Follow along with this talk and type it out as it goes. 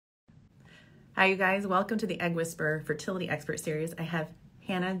Hi, you guys. Welcome to the Egg Whisperer Fertility Expert Series. I have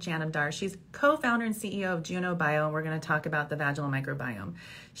Hana Jandebdar. She's co-founder and CEO of Juno Bio, and we're going to talk about the vaginal microbiome.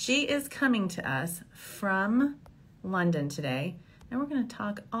 She is coming to us from London today, and we're going to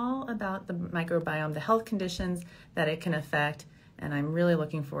talk all about the microbiome, the health conditions that it can affect, and I'm really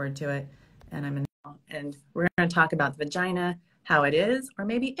looking forward to it. And we're going to talk about the vagina, how it is, or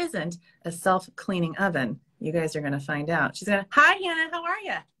maybe isn't, a self-cleaning oven. You guys are going to find out. Hi, Hana, how are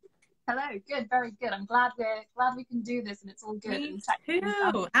you? Hello, good, very good. I'm glad we can do this and it's all good. Me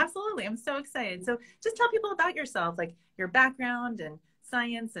too. Absolutely. I'm so excited. So just tell people about yourself, like your background and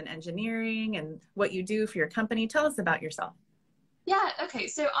science and engineering and what you do for your company. Tell us about yourself. Yeah, okay.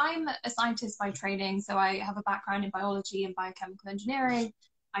 So I'm a scientist by training. So I have a background in biology and biochemical engineering.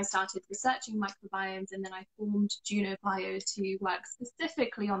 I started researching microbiomes and then I formed Juno Bio to work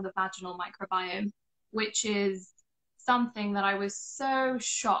specifically on the vaginal microbiome, which is something that I was so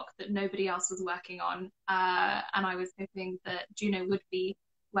shocked that nobody else was working on. And I was hoping that Juno would be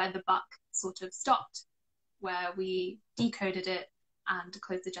where the buck sort of stopped, where we decoded it and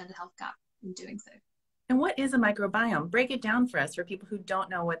closed the gender health gap in doing so. And what is a microbiome? Break it down for us, for people who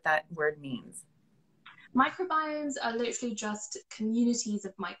don't know what that word means. Microbiomes are literally just communities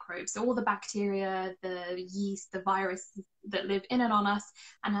of microbes. So all the bacteria, the yeast, the viruses that live in and on us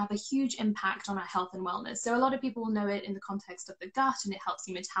and have a huge impact on our health and wellness. So a lot of people know it in the context of the gut and it helps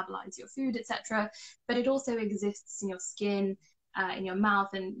you metabolize your food, etc. But it also exists in your skin, in your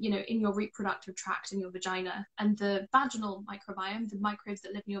mouth, and in your reproductive tract, in your vagina. And the vaginal microbiome, the microbes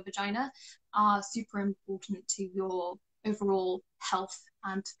that live in your vagina, are super important to your overall health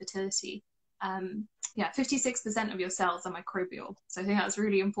and fertility. 56% of your cells are microbial. So I think that's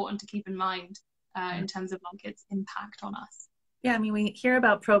really important to keep in mind in terms of like its impact on us. Yeah, I mean, we hear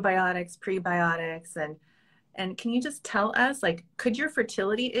about probiotics, prebiotics, and can you just tell us, like, could your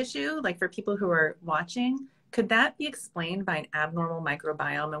fertility issue, like for people who are watching, could that be explained by an abnormal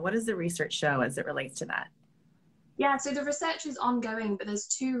microbiome? And what does the research show as it relates to that? Yeah, so the research is ongoing, but there's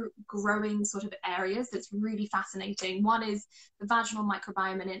two growing sort of areas that's really fascinating. One is the vaginal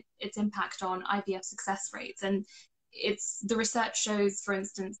microbiome and its impact on IVF success rates. And the research shows, for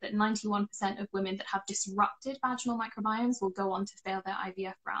instance, that 91% of women that have disrupted vaginal microbiomes will go on to fail their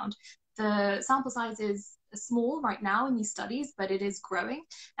IVF round. The sample size is small right now in these studies, but it is growing.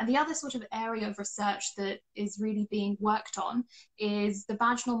 And the other sort of area of research that is really being worked on is the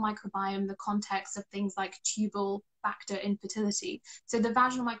vaginal microbiome, the context of things like tubal factor infertility. So the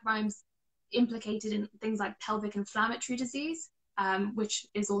vaginal microbiome is implicated in things like pelvic inflammatory disease, which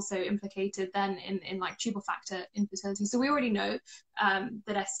is also implicated then in like tubal factor infertility. So we already know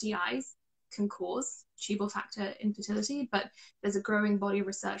that STIs can cause tubal factor infertility, but there's a growing body of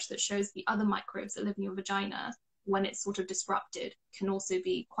research that shows the other microbes that live in your vagina, when it's sort of disrupted, can also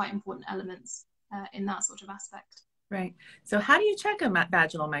be quite important elements in that sort of aspect. Right. So how do you check a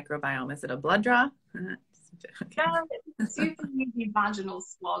vaginal microbiome? Is it a blood draw? It's super easy vaginal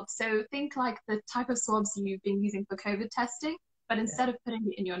swab. So think like the type of swabs you've been using for COVID testing, but instead of putting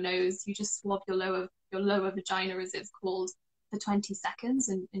it in your nose, you just swab your lower vagina, as it's called, for 20 seconds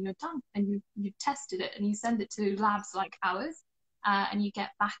and you're done. And you've tested it and you send it to labs like ours, and you get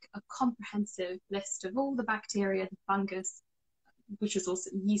back a comprehensive list of all the bacteria, the fungus, which is also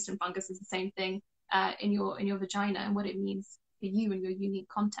yeast and fungus is the same thing, in your vagina, and what it means for you and your unique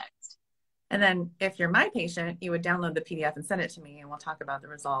context. And then if you're my patient, you would download the PDF and send it to me and we'll talk about the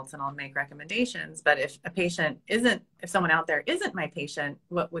results and I'll make recommendations. But if someone out there isn't my patient,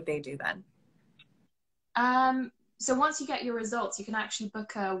 what would they do then? So once you get your results, you can actually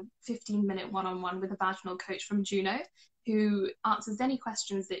book a 15-minute one-on-one with a vaginal coach from Juno, who answers any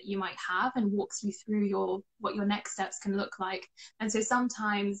questions that you might have and walks you through what your next steps can look like. And so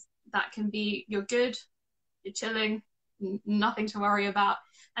sometimes that can be, you're good, you're chilling, nothing to worry about.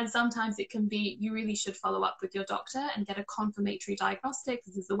 And sometimes it can be, you really should follow up with your doctor and get a confirmatory diagnostic,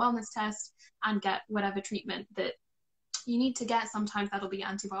 this is the wellness test, and get whatever treatment that you need to get. Sometimes that'll be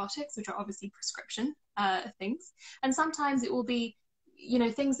antibiotics, which are obviously prescription things. And sometimes it will be,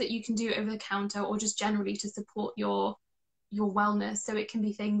 things that you can do over the counter or just generally to support your wellness. So it can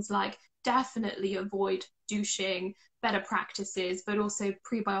be things like definitely avoid douching, better practices, but also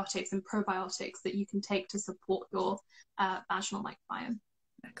prebiotics and probiotics that you can take to support your vaginal microbiome.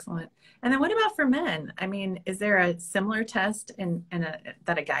 Excellent. And then what about for men? I mean, is there a similar test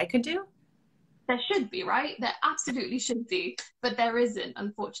that a guy could do? There should be, right? There absolutely should be, but there isn't,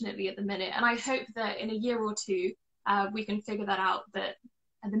 unfortunately, at the minute. And I hope that in a year or two, we can figure that out. But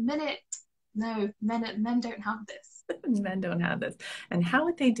at the minute, no, men don't have this. Men don't have this. And how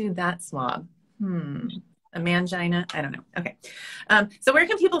would they do that swab? A mangina? I don't know. Okay. So where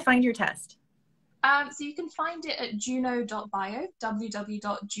can people find your test? So you can find it at juno.bio,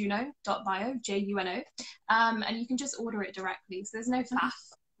 www.juno.bio, Juno, and you can just order it directly. So there's no faff.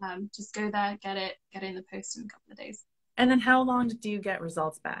 Just go there, get it in the post in a couple of days. And then how long do you get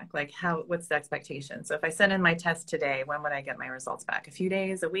results back? Like what's the expectation? So if I send in my test today, when would I get my results back? A few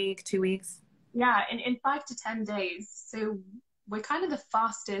days, a week, 2 weeks? Yeah, in 5 to 10 days. So we're kind of the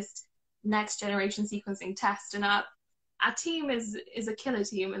fastest next generation sequencing test, and our team is a killer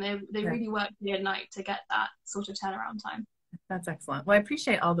team, and they really work day and night to get that sort of turnaround time. That's excellent. Well, I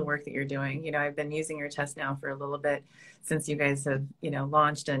appreciate all the work that you're doing. You know, I've been using your test now for a little bit since you guys have,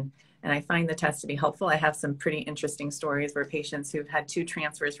 launched, and I find the test to be helpful. I have some pretty interesting stories where patients who've had 2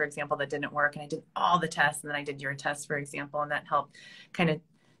 transfers, for example, that didn't work, and I did all the tests, and then I did your test, for example, and that helped kind of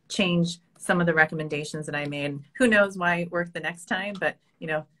change some of the recommendations that I made. Who knows why it worked the next time, but,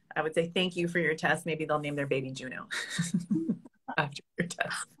 I would say thank you for your test. Maybe they'll name their baby Juno after your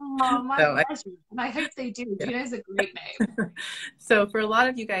test. Oh, my pleasure. And I hope they do. Yeah. Juno's a great name. So for a lot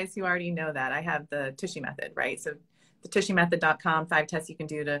of you guys who already know that, I have the Tushy method, right? So the tushymethod.com, 5 tests you can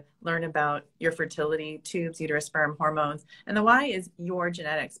do to learn about your fertility, tubes, uterus, sperm, hormones. And the why is your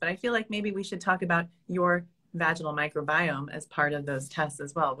genetics. But I feel like maybe we should talk about your vaginal microbiome as part of those tests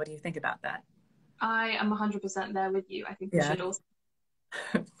as well. What do you think about that? I am 100% there with you. I think we should also.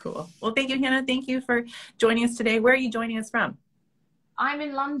 Cool. Well, thank you, Hana. Thank you for joining us today. Where are you joining us from? I'm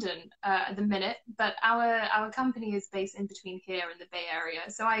in London at the minute, but our company is based in between here and the Bay Area.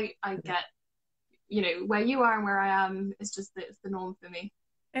 So I get, where you are and where I am, it's the norm for me.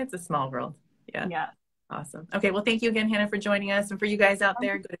 It's a small world. Yeah. Yeah. Awesome. Okay. Well, thank you again, Hana, for joining us. And for you guys out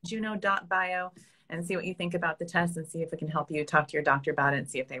there, go to juno.bio and see what you think about the test and see if it can help you talk to your doctor about it and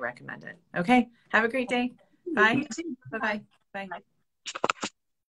see if they recommend it. Okay. Have a great day. Bye. You too. Bye-bye. Bye. Bye.